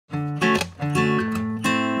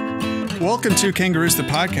Welcome to Kangaroos, the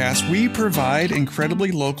podcast. We provide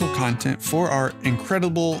incredibly local content for our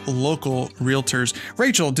incredible local realtors.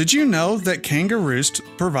 Rachel, did you know that Kangaroos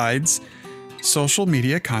provides social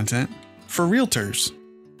media content for realtors?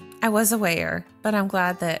 I was aware, but I'm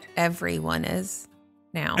glad that everyone is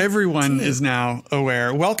now. Everyone is now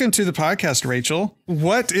aware. Welcome to the podcast, Rachel.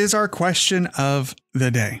 What is our question of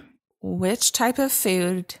the day? Which type of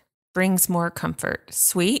food brings more comfort,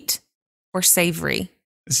 sweet or savory?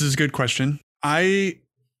 This is a good question. I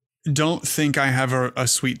don't think I have a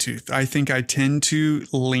sweet tooth. I think I tend to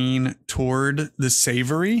lean toward the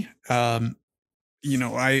savory. I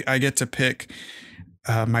get to pick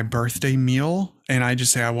my birthday meal and I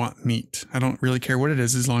just say I want meat. I don't really care what it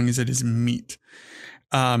is as long as it is meat.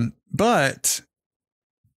 But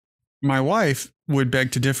my wife would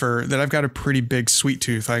beg to differ that I've got a pretty big sweet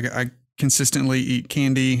tooth. I consistently eat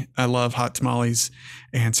candy. I love hot tamales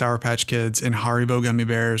and Sour Patch Kids and Haribo gummy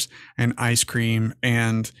bears and ice cream.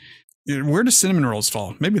 And where do cinnamon rolls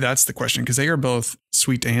fall? Maybe that's the question, because they are both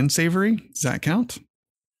sweet and savory. Does that count?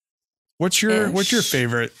 What's your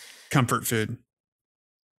favorite comfort food?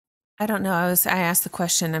 I don't know. I asked the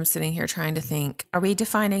question. I'm sitting here trying to think. Are we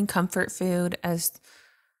defining comfort food as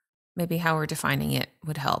maybe how we're defining it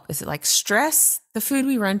would help? Is it like stress, the food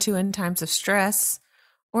we run to in times of stress,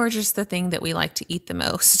 or just the thing that we like to eat the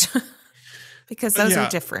most? Because those are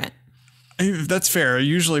different. That's fair.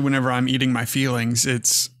 Usually whenever I'm eating my feelings,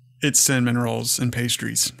 it's cinnamon rolls and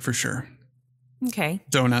pastries for sure. Okay.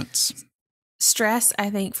 Donuts. Stress, I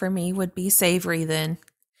think for me would be savory then.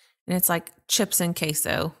 And it's like chips and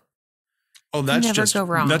queso. Oh, that's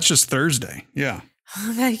just Thursday. Yeah.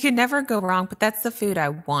 You could never go wrong, but that's the food I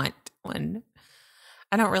want when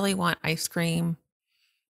I don't really want ice cream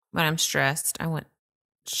when I'm stressed. I want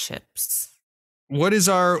chips. What is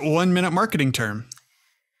our 1-minute marketing term?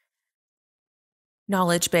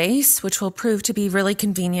 Knowledge base, which will prove to be really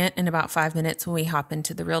convenient in about 5 minutes when we hop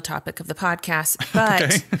into the real topic of the podcast.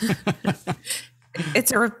 But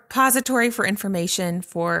it's a repository for information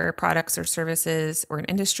for products or services or an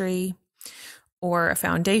industry, or a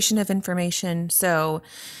foundation of information. So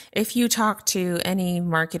if you talk to any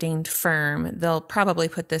marketing firm, they'll probably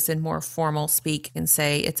put this in more formal speak and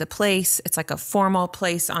say it's a place, it's like a formal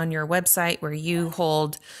place on your website where you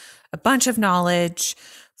hold a bunch of knowledge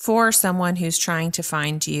for someone who's trying to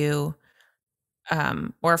find you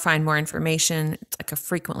or find more information. It's like a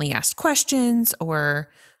frequently asked questions or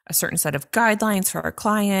a certain set of guidelines for our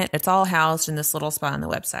client. It's all housed in this little spot on the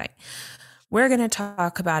website. We're going to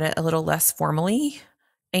talk about it a little less formally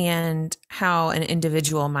and how an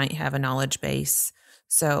individual might have a knowledge base.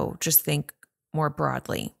 So just think more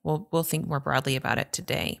broadly. We'll think more broadly about it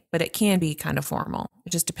today, but it can be kind of formal. It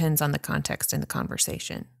just depends on the context and the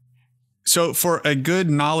conversation. So for a good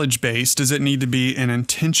knowledge base, does it need to be an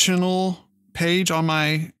intentional page on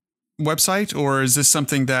my website, or is this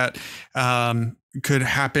something that could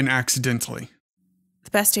happen accidentally?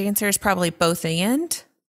 The best answer is probably both and.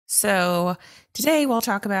 So today we'll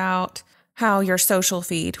talk about how your social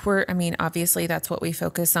feed, obviously that's what we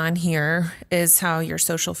focus on here, is how your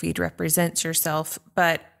social feed represents yourself,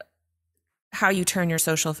 but how you turn your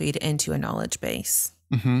social feed into a knowledge base.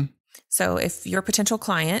 Mm-hmm. So if your potential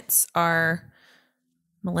clients are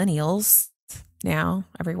millennials now,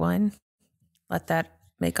 everyone, let that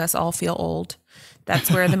make us all feel old.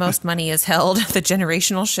 That's where the most money is held. The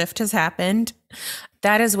generational shift has happened.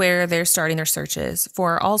 That is where they're starting their searches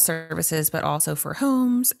for all services, but also for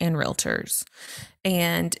homes and realtors.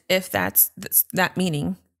 And if that's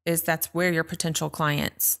meaning is that's where your potential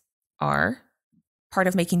clients are, part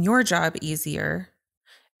of making your job easier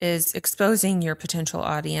is exposing your potential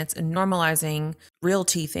audience and normalizing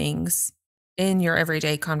realty things in your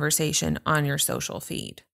everyday conversation on your social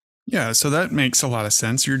feed. Yeah, so that makes a lot of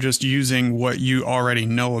sense. You're just using what you already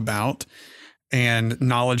know about and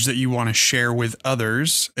knowledge that you want to share with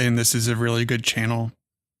others. And this is a really good channel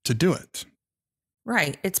to do it.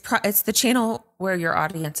 Right. It's the channel where your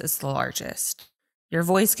audience is the largest. Your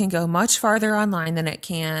voice can go much farther online than it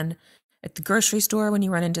can at the grocery store when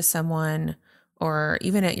you run into someone, or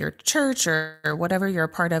even at your church or whatever you're a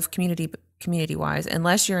part of community-wise,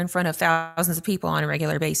 unless you're in front of thousands of people on a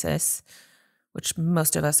regular basis, which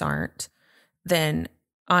most of us aren't, then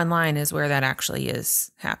online is where that actually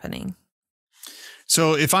is happening.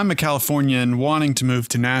 So if I'm a Californian wanting to move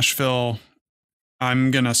to Nashville, I'm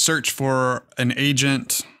going to search for an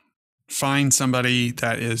agent, find somebody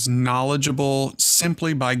that is knowledgeable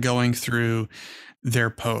simply by going through their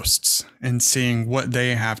posts and seeing what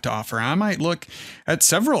they have to offer. I might look at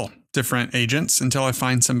several different agents until I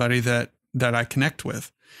find somebody that I connect with.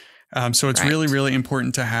 So it's really, really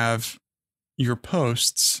important to have your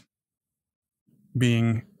posts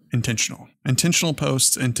being intentional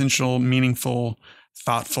posts, intentional, meaningful,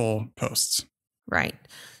 thoughtful posts. Right.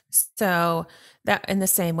 So that in the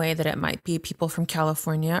same way that it might be people from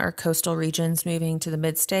California or coastal regions moving to the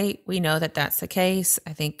mid-state, we know that that's the case.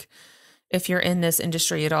 I think if you're in this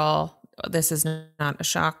industry at all, this is not a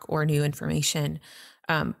shock or new information.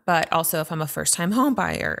 But also if I'm a first-time home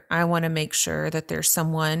buyer, I want to make sure that there's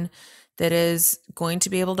someone that is going to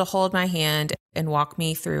be able to hold my hand and walk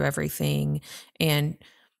me through everything, and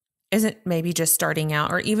isn't maybe just starting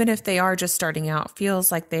out, or even if they are just starting out,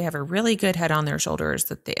 feels like they have a really good head on their shoulders,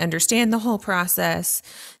 that they understand the whole process,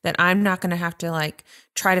 that I'm not going to have to like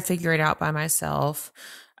try to figure it out by myself.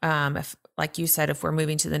 If, like you said, if we're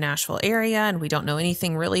moving to the Nashville area and we don't know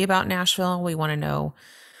anything really about Nashville, we want to know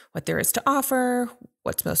what there is to offer,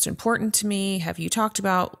 what's most important to me. Have you talked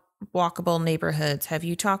about walkable neighborhoods? Have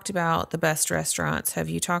you talked about the best restaurants? Have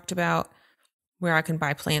you talked about where I can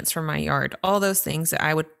buy plants from my yard? All those things that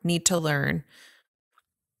I would need to learn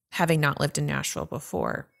having not lived in Nashville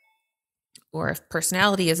before. Or if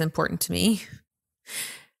personality is important to me,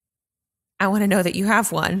 I want to know that you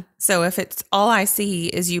have one. So if it's all I see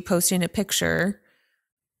is you posting a picture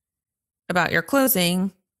about your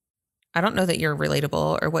closing, I don't know that you're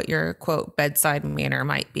relatable or what your quote bedside manner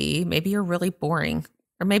might be. Maybe you're really boring,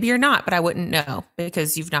 or maybe you're not, but I wouldn't know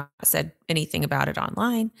because you've not said anything about it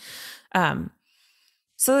online.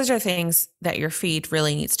 So those are things that your feed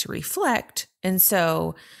really needs to reflect. And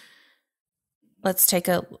so let's take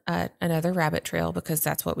another rabbit trail, because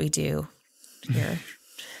that's what we do here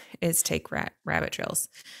is take rabbit trails.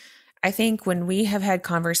 I think when we have had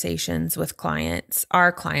conversations with clients,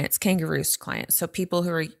 our clients, Kangaroost clients, so people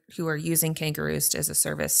who are using Kangaroost as a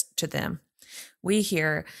service to them, we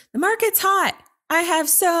hear the market's hot. I have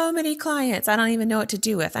so many clients I don't even know what to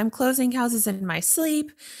do with. I'm closing houses in my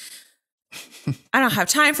sleep. I don't have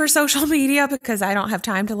time for social media because I don't have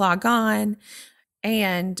time to log on.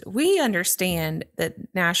 And we understand that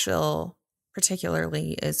Nashville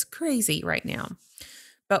particularly is crazy right now.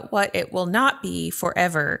 But what it will not be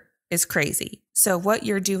forever is crazy. So what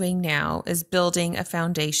you're doing now is building a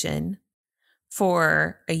foundation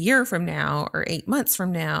for a year from now, or 8 months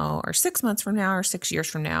from now, or 6 months from now, or 6 years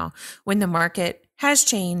from now, when the market has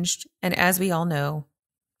changed. And as we all know,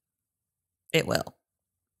 it will.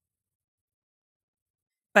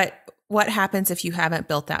 But what happens if you haven't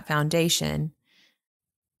built that foundation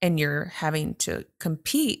and you're having to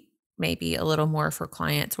compete maybe a little more for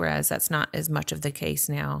clients, whereas that's not as much of the case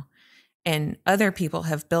now, and other people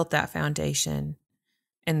have built that foundation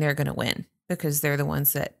and they're going to win because they're the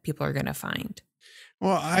ones that people are going to find.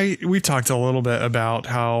 Well, we talked a little bit about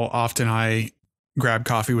how often I grab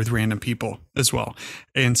coffee with random people as well.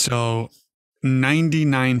 And so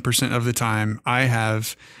 99% of the time I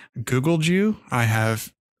have Googled you. I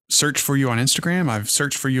have searched for you on Instagram. I've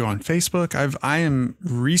searched for you on Facebook. I am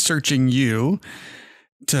researching you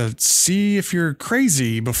to see if you're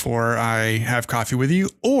crazy before I have coffee with you,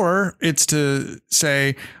 or it's to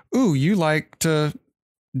say, ooh, you like to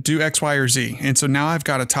do X, Y, or Z. And so now I've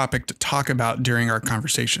got a topic to talk about during our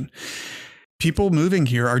conversation. People moving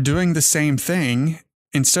here are doing the same thing.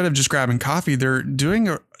 Instead of just grabbing coffee, they're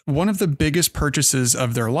doing one of the biggest purchases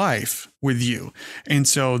of their life with you. And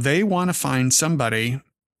so they want to find somebody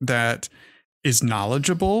that is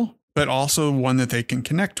knowledgeable, but also one that they can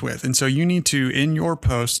connect with. And so you need to, in your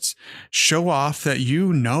posts, show off that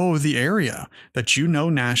you know the area, that you know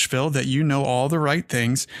Nashville, that you know all the right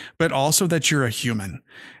things, but also that you're a human.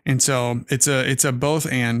 And so it's a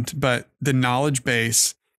both and, but the knowledge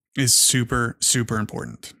base is super, super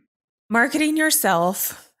important. Marketing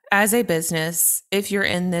yourself as a business, if you're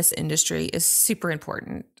in this industry, is super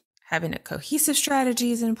important. Having a cohesive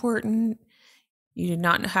strategy is important. You do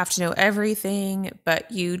not have to know everything,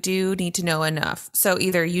 but you do need to know enough. So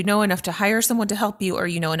either you know enough to hire someone to help you, or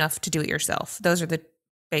you know enough to do it yourself. Those are the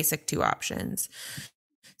basic two options.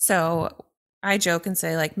 So I joke and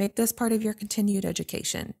say, like, make this part of your continued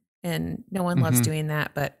education. And no one loves doing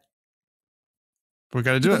that, but we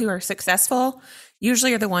got to do it. People who are successful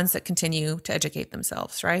usually are the ones that continue to educate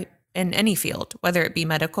themselves, right? In any field, whether it be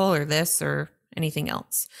medical or this or anything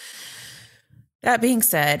else. That being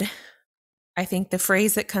said, I think the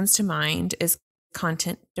phrase that comes to mind is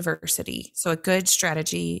content diversity. So a good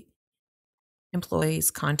strategy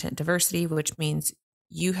employs content diversity, which means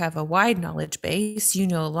you have a wide knowledge base. You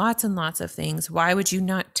know lots and lots of things. Why would you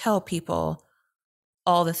not tell people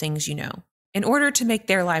all the things you know in order to make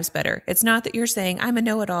their lives better? It's not that you're saying, I'm a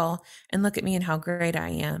know-it-all and look at me and how great I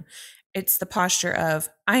am. It's the posture of,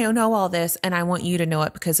 I know all this and I want you to know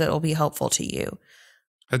it because it'll be helpful to you.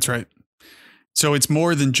 That's right. So it's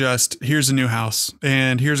more than just here's a new house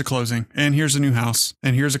and here's a closing and here's a new house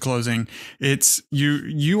and here's a closing. It's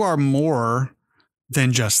you are more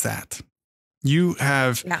than just that. You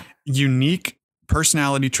have unique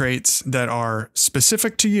personality traits that are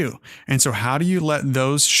specific to you. And so how do you let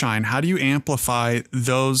those shine? How do you amplify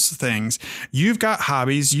those things? You've got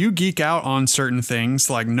hobbies, you geek out on certain things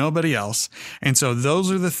like nobody else. And so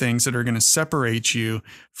those are the things that are going to separate you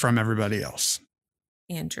from everybody else.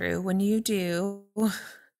 Andrew, when you do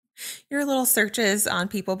your little searches on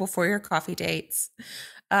people before your coffee dates,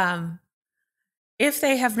 if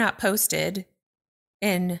they have not posted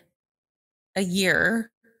in a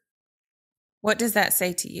year, what does that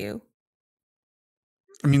say to you?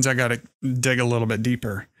 It means I got to dig a little bit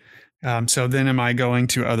deeper. So then am I going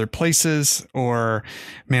to other places, or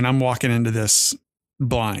man, I'm walking into this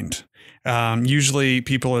blind? Usually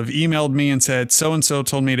people have emailed me and said, so-and-so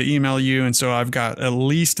told me to email you. And so I've got at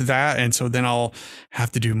least that. And so then I'll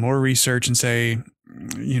have to do more research and say,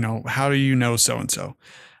 how do you know so-and-so?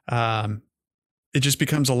 It just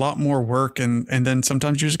becomes a lot more work. And then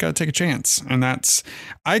sometimes you just got to take a chance. And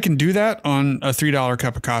I can do that on a $3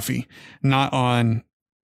 cup of coffee, not on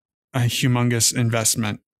a humongous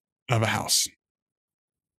investment of a house.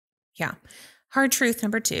 Yeah. Hard truth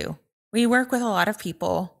number 2. We work with a lot of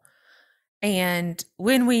people. And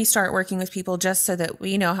when we start working with people, just so that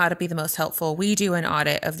we know how to be the most helpful, we do an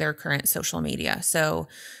audit of their current social media. So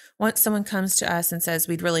once someone comes to us and says,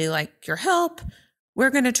 we'd really like your help, we're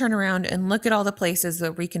going to turn around and look at all the places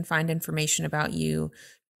that we can find information about you,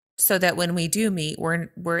 so that when we do meet,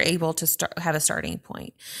 we're able to have a starting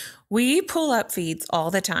point. We pull up feeds all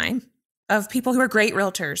the time of people who are great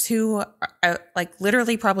realtors, who are,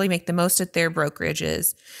 literally probably make the most at their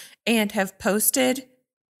brokerages, and have posted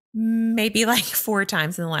maybe 4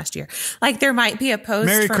 times in the last year. There might be a post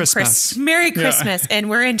Merry Christmas. Merry Christmas. And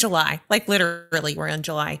we're in July. Literally we're in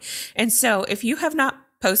July. And so if you have not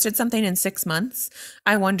posted something in 6 months,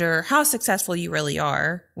 I wonder how successful you really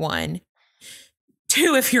are. 1.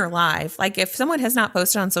 2, if you're live. If someone has not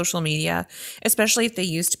posted on social media, especially if they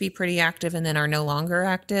used to be pretty active and then are no longer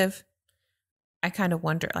active, I kind of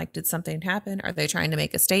wonder, did something happen? Are they trying to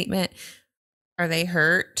make a statement? Are they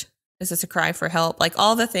hurt? Is this a cry for help?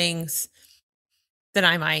 All the things that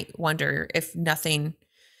I might wonder if nothing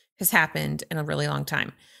has happened in a really long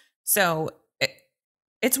time. So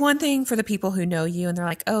it's one thing for the people who know you and they're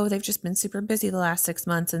like, oh, they've just been super busy the last 6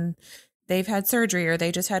 months and they've had surgery, or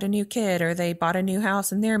they just had a new kid, or they bought a new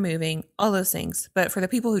house and they're moving, all those things. But for the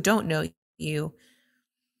people who don't know you,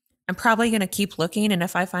 I'm probably going to keep looking. And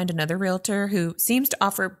if I find another realtor who seems to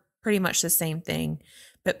offer pretty much the same thing,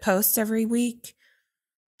 but posts every week,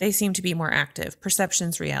 they seem to be more active.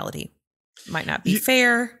 Perception's reality. Might not be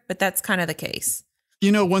fair, but that's kind of the case.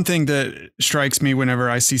 One thing that strikes me whenever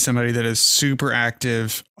I see somebody that is super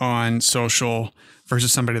active on social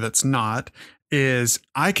versus somebody that's not is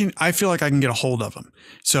I feel like I can get a hold of them.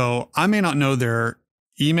 So I may not know their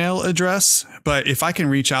email address, but if I can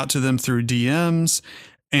reach out to them through DMs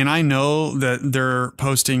and I know that they're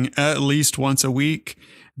posting at least once a week,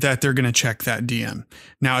 that they're going to check that DM.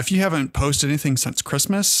 Now, if you haven't posted anything since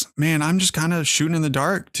Christmas, man, I'm just kind of shooting in the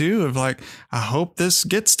dark too, of I hope this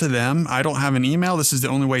gets to them. I don't have an email. This is the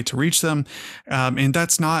only way to reach them. And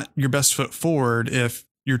that's not your best foot forward if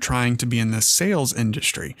you're trying to be in the sales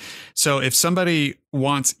industry. So if somebody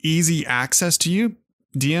wants easy access to you,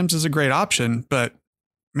 DMs is a great option, but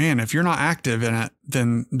man, if you're not active in it,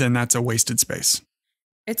 then that's a wasted space.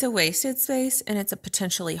 It's a wasted space, and it's a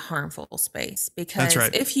potentially harmful space, because That's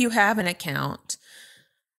right. If you have an account,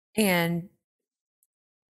 and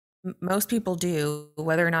most people do,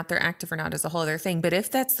 whether or not they're active or not is a whole other thing. But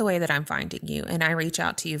if that's the way that I'm finding you and I reach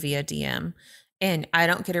out to you via DM and I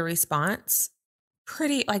don't get a response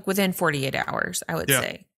pretty within 48 hours, I would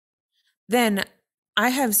say, then I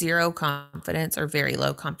have zero confidence or very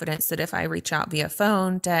low confidence that if I reach out via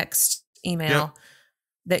phone, text, email,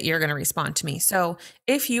 that you're going to respond to me. So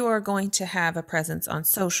if you are going to have a presence on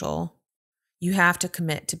social, you have to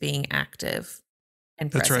commit to being active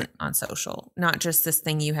and present on social, not just this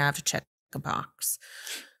thing you have to check a box.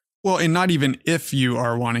 Well, and not even if you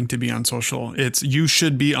are wanting to be on social, it's you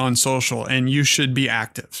should be on social and you should be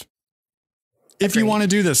active. If you want to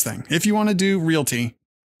do this thing, if you want to do realty,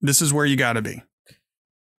 this is where you got to be.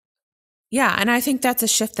 Yeah. And I think that's a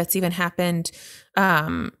shift that's even happened,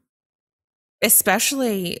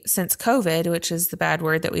 especially since COVID, which is the bad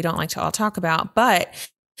word that we don't like to all talk about. But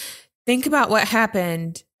think about what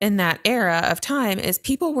happened in that era of time is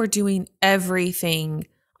people were doing everything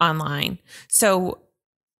online. So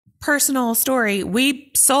personal story,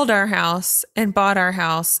 we sold our house and bought our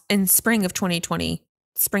house in spring of 2020.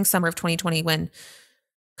 spring, summer of 2020 when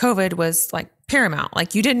COVID was like paramount.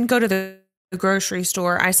 Like you didn't go to the grocery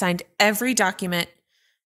store. I signed every document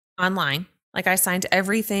online. Like I signed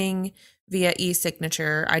everything via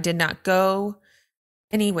e-signature. I did not go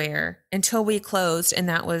anywhere until we closed. And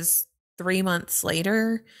that was 3 months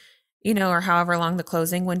later, or however long the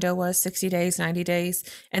closing window was, 60 days, 90 days.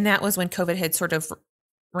 And that was when COVID had sort of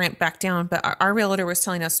ramped back down. But our realtor was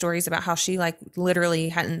telling us stories about how she like literally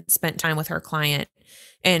hadn't spent time with her client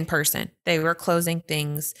in person. They were closing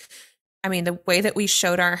things. I mean, the way that we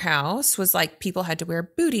showed our house was like people had to wear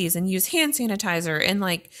booties and use hand sanitizer and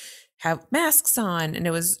like have masks on. And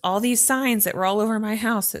it was all these signs that were all over my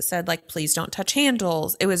house that said like, please don't touch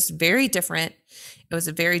handles. It was very different. It was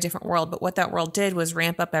a very different world. But what that world did was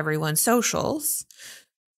ramp up everyone's socials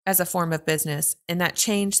as a form of business. And that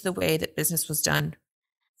changed the way that business was done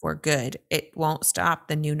for good. It won't stop.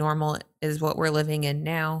 The new normal is what we're living in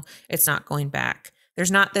now. It's not going back. There's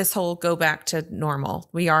not this whole go back to normal.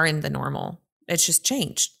 We are in the normal. It's just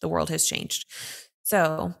changed. The world has changed.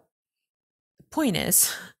 So the point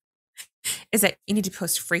is that you need to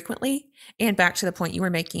post frequently. And back to the point you were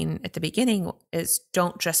making at the beginning is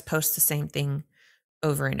don't just post the same thing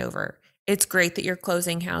over and over. It's great that you're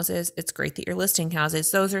closing houses. It's great that you're listing houses.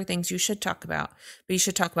 Those are things you should talk about, but you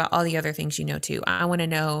should talk about all the other things you know too. I want to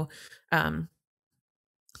know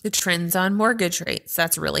the trends on mortgage rates.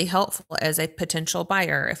 That's really helpful as a potential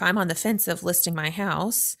buyer. If I'm on the fence of listing my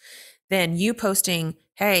house, then you posting,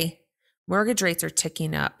 hey, mortgage rates are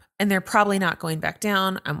ticking up and they're probably not going back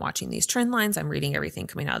down. I'm watching these trend lines. I'm reading everything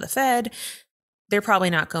coming out of the Fed. They're probably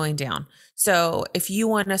not going down. So if you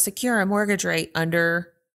want to secure a mortgage rate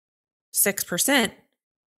under 6%,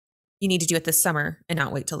 you need to do it this summer and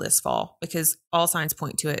not wait till this fall, because all signs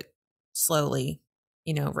point to it slowly,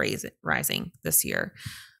 rising this year.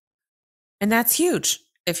 And that's huge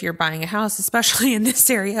if you're buying a house, especially in this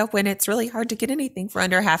area when it's really hard to get anything for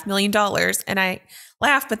under $500,000. And I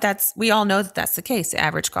laugh, but we all know that that's the case. The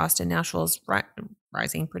average cost in Nashville is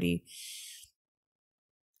rising pretty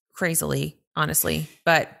crazily, honestly.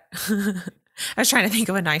 But I was trying to think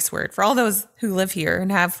of a nice word for all those who live here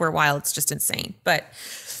and have for a while. It's just insane, but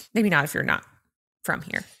maybe not if you're not from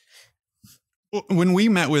here. When we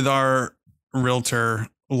met with our realtor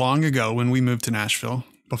long ago, when we moved to Nashville,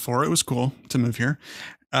 before it was cool to move here,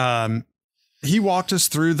 he walked us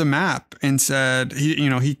through the map and said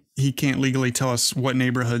he can't legally tell us what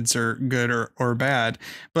neighborhoods are good or bad,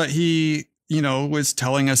 but he was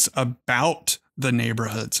telling us about the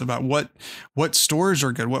neighborhoods, about what stores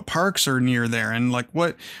are good, what parks are near there, and like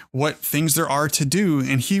what things there are to do.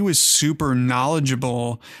 And he was super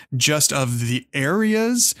knowledgeable just of the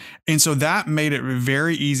areas. And so that made it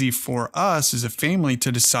very easy for us as a family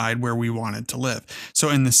to decide where we wanted to live. So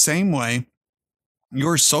in the same way,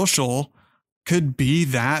 your social could be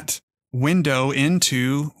that window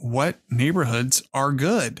into what neighborhoods are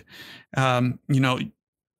good.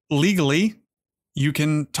 Legally, you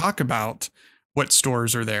can talk about what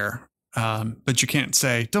stores are there, but you can't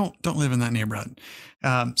say don't live in that neighborhood.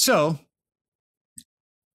 So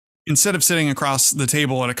instead of sitting across the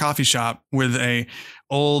table at a coffee shop with a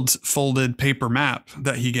old folded paper map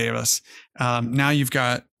that he gave us, now you've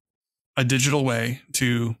got a digital way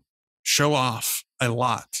to show off a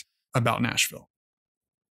lot about Nashville.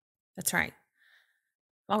 That's right.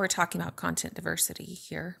 While we're talking about content diversity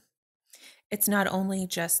here, it's not only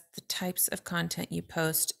just the types of content you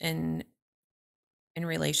post in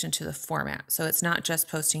relation to the format. So it's not just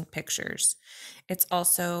posting pictures. It's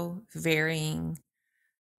also varying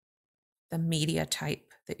the media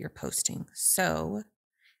type that you're posting. So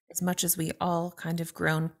as much as we all kind of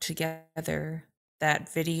grown together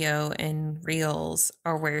that video and reels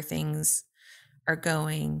are where things are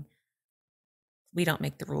going, we don't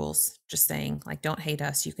make the rules. Just saying, like, don't hate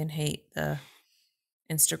us. You can hate the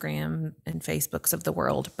Instagram and Facebooks of the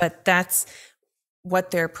world, but that's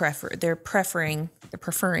what they're preferring.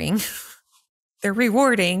 They're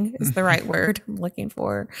rewarding is the right word I'm looking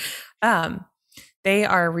for. They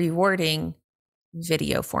are rewarding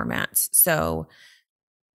video formats. So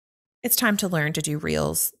it's time to learn to do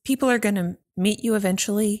reels. People are going to meet you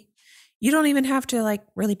eventually. You don't even have to like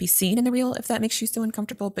really be seen in the reel if that makes you so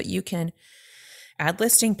uncomfortable, but you can add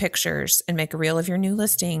listing pictures and make a reel of your new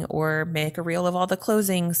listing, or make a reel of all the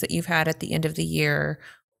closings that you've had at the end of the year,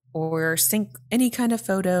 or sync any kind of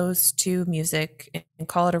photos to music and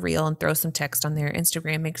call it a reel and throw some text on there.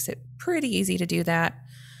 Instagram makes it pretty easy to do that.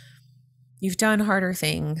 You've done harder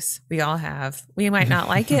things. We all have. We might not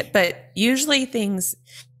like it, but usually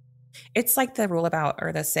it's like the rule about,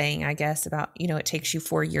 or the saying, I guess, about, it takes you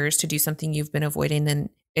 4 years to do something you've been avoiding, then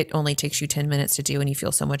it only takes you 10 minutes to do and you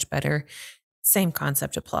feel so much better. same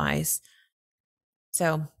concept applies.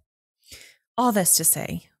 So all this to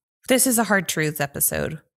say, this is a hard truths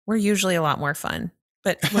episode. We're usually a lot more fun,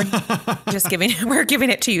 but we're we're giving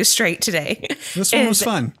it to you straight today. This one was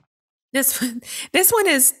fun. This one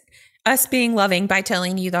is us being loving by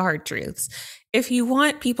telling you the hard truths. If you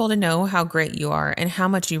want people to know how great you are and how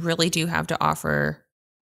much you really do have to offer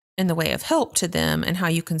in the way of help to them and how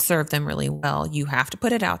you can serve them really well, you have to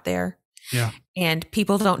put it out there. Yeah. And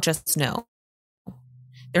people don't just know.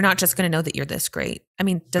 They're not just going to know that you're this great. I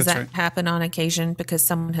mean, does that happen on occasion because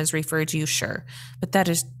someone has referred you? Sure. But that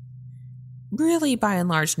is really, by and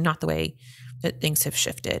large, not the way that things have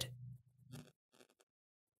shifted.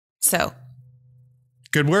 So.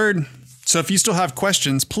 Good word. So if you still have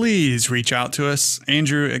questions, please reach out to us.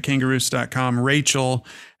 Andrew at kangaroost.com, Rachel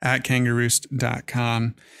at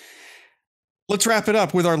kangaroost.com. Let's wrap it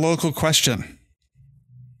up with our local question.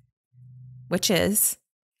 Which is,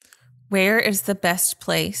 where is the best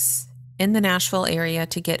place in the Nashville area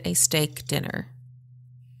to get a steak dinner?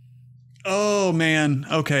 Oh, man.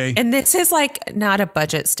 Okay. And this is like not a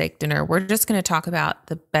budget steak dinner. We're just going to talk about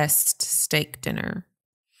the best steak dinner.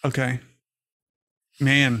 Okay.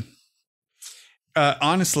 Man.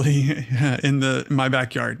 Honestly, in my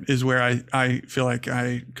backyard is where I feel like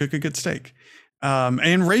I cook a good steak.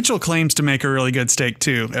 And Rachel claims to make a really good steak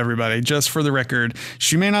too, everybody, just for the record.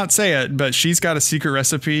 She may not say it, but she's got a secret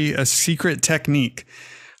recipe, a secret technique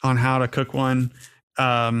on how to cook one.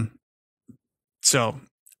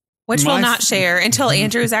 Which we'll not share until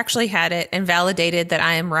Andrew's actually had it and validated that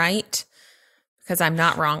I am right, because I'm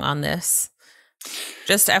not wrong on this.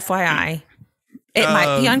 Just FYI. It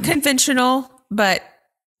might be unconventional, but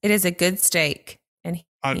it is a good steak, and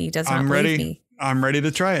he does not believe me. I'm ready to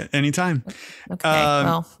try it anytime. Okay,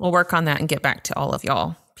 well, we'll work on that and get back to all of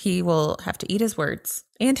y'all. He will have to eat his words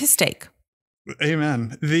and his steak.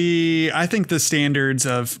 Amen. I think the standards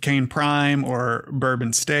of Cane Prime or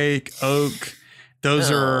bourbon steak, oak, those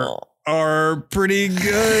are pretty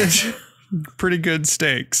good, pretty good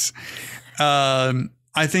steaks.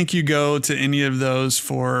 I think you go to any of those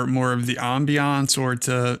for more of the ambiance or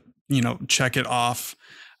to, check it off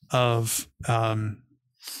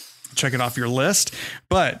your list.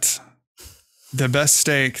 But the best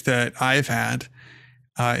steak that I've had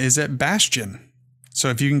is at Bastion. So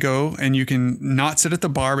if you can go and you can not sit at the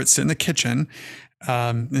bar, but sit in the kitchen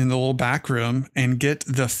in the little back room and get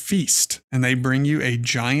the feast. And they bring you a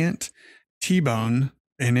giant T-bone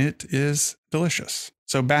and it is delicious.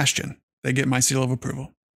 So Bastion. They get my seal of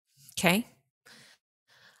approval. Okay.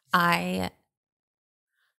 I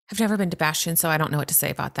have never been to Bastion, so I don't know what to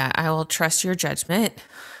say about that. I will trust your judgment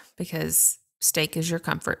because steak is your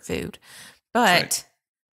comfort food. But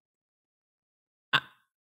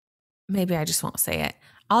maybe I just won't say it.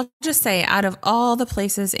 I'll just say out of all the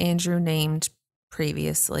places Andrew named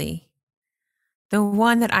previously, the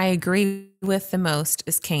one that I agree with the most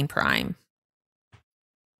is Cane Prime.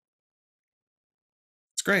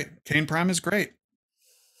 It's great. Cane Prime is great.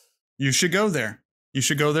 You should go there. You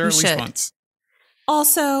should go there at least once.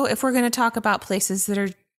 Also, if we're going to talk about places that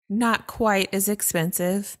are not quite as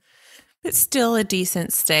expensive, but still a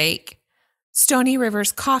decent steak, Stony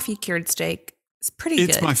River's coffee cured steak is pretty good.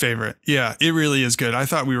 It's my favorite. Yeah, it really is good. I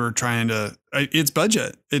thought we were trying to, it's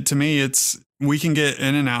budget. To me, we can get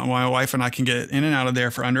in and out. My wife and I can get in and out of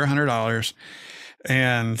there for under $100.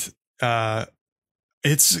 And,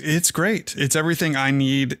 it's great. It's everything I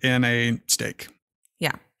need in a steak.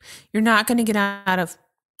 Yeah. You're not going to get out of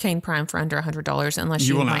Cane Prime for under $100 unless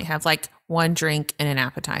you might have like one drink and an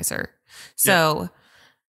appetizer. So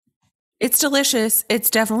it's delicious. It's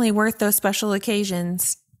definitely worth those special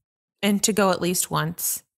occasions and to go at least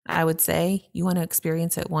once. I would say you want to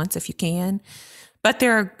experience it once if you can. But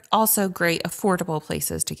there are also great affordable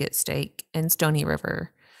places to get steak, and Stony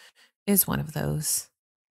River is one of those.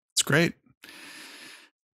 It's great.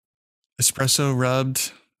 Espresso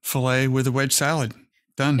rubbed filet with a wedge salad.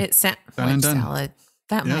 Done. Wedge salad.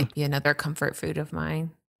 That might be another comfort food of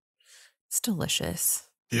mine. It's delicious.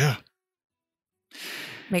 Yeah.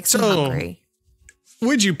 Makes me hungry.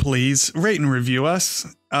 Would you please rate and review us?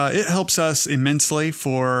 It helps us immensely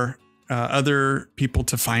for other people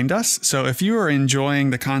to find us. So if you are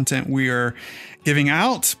enjoying the content we are giving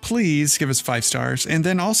out, please give us 5 stars. And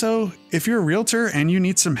then also, if you're a realtor and you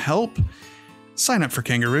need some help, sign up for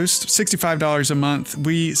Kangaroost. $65 a month.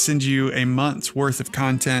 We send you a month's worth of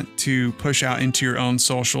content to push out into your own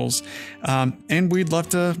socials. And we'd love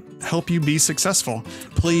to help you be successful.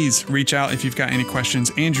 Please reach out if you've got any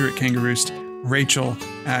questions. Andrew at Kangaroost, Rachel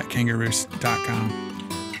at kangaroost.com.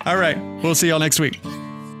 All right. We'll see y'all next week.